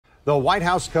The White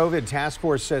House COVID task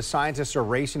force says scientists are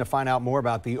racing to find out more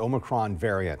about the Omicron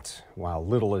variant. While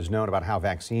little is known about how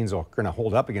vaccines are going to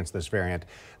hold up against this variant,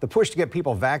 the push to get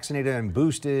people vaccinated and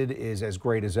boosted is as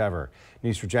great as ever.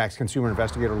 News4JAX consumer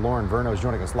investigator Lauren Verno is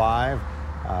joining us live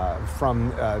from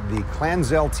the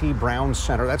Clanzell T. Brown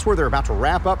Center. That's where they're about to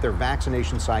wrap up their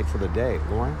vaccination site for the day.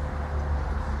 Lauren?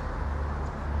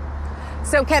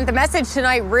 So, Kent, the message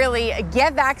tonight really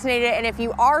get vaccinated, and if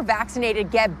you are vaccinated,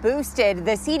 get boosted.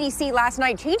 The CDC last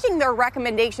night changing their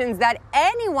recommendations that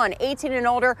anyone 18 and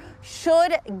older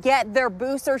should get their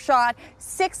booster shot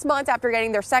 6 months after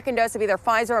getting their second dose of either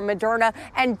Pfizer or Moderna,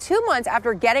 and 2 months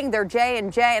after getting their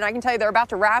J&J. And I can tell you they're about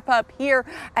to wrap up here,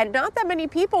 and not that many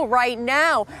people right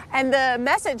now. And the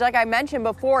message, like I mentioned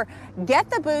before, get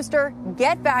the booster,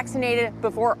 get vaccinated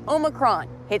before Omicron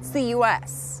hits the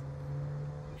U.S.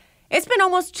 It's been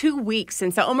almost 2 weeks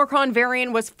since the Omicron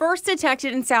variant was first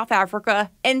detected in South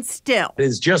Africa, and still.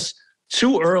 It's just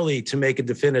too early to make a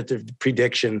definitive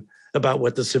prediction about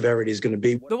what the severity is going to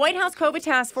be. The White House COVID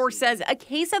task force says a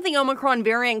case of the Omicron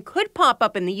variant could pop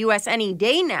up in the U.S. any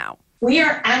day now. We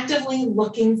are actively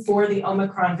looking for the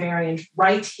Omicron variant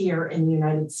right here in the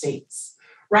United States.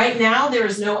 Right now, there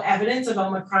is no evidence of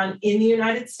Omicron in the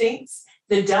United States.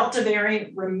 The Delta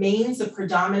variant remains the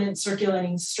predominant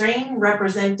circulating strain,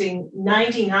 representing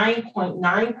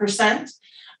 99.9%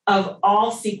 of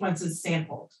all sequences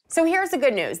sampled. So here's the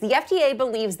good news. The FDA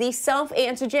believes these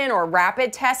self-antigen or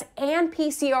rapid tests and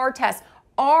PCR tests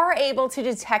are able to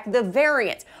detect the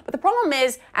variant. But the problem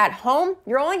is, at home,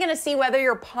 you're only going to see whether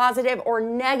you're positive or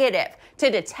negative. To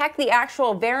detect the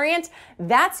actual variant,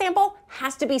 that sample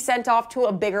has to be sent off to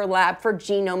a bigger lab for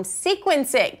genome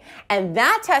sequencing. And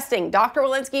that testing, Dr.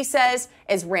 Walensky says,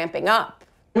 is ramping up.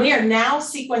 We are now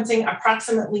sequencing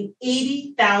approximately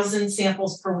 80,000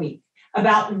 samples per week,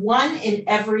 about 1 in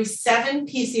every 7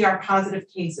 PCR positive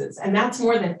cases, and that's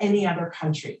more than any other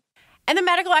country. And the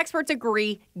medical experts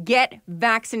agree, get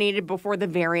vaccinated before the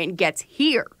variant gets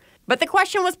here. But the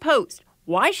question was posed,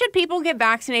 why should people get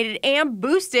vaccinated and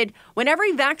boosted when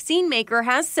every vaccine maker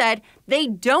has said they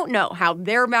don't know how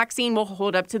their vaccine will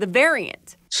hold up to the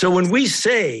variant? So when we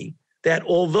say that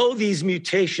although these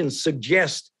mutations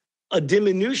suggest a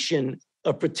diminution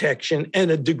of protection and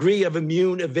a degree of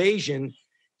immune evasion,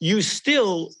 you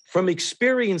still, from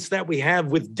experience that we have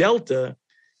with Delta,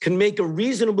 can make a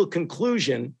reasonable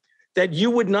conclusion that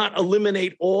you would not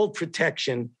eliminate all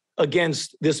protection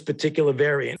against this particular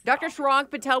variant. Dr. Chirag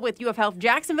Patel with UF Health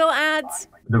Jacksonville adds,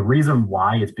 the reason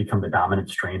why it's become the dominant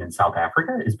strain in South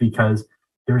Africa is because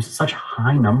there's such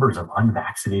high numbers of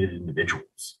unvaccinated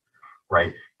individuals,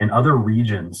 right? In other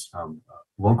regions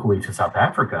locally to South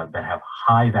Africa that have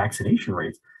high vaccination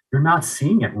rates, you're not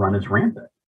seeing it run as rampant,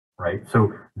 right?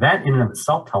 So that in and of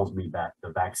itself tells me that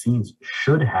the vaccines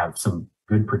should have some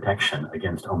good protection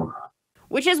against Omicron.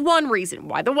 Which is one reason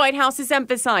why the White House is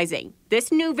emphasizing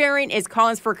this new variant is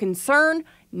cause for concern,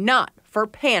 not for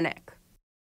panic.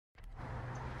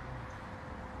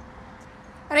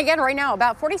 And again, right now,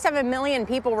 about 47 million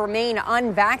people remain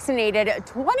unvaccinated.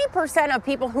 20% of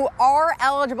people who are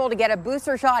eligible to get a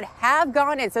booster shot have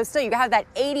gotten it. So still, you have that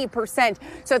 80%.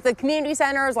 So at the community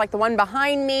centers like the one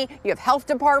behind me, you have health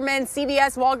departments,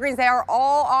 CVS, Walgreens, they are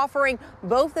all offering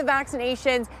both the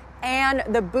vaccinations and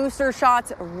the booster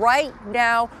shots right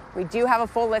now. We do have a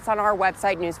full list on our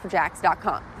website,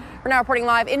 news4jax.com. We're now reporting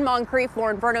live in Moncrief,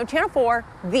 Lauren Verno, Channel 4,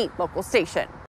 the local station.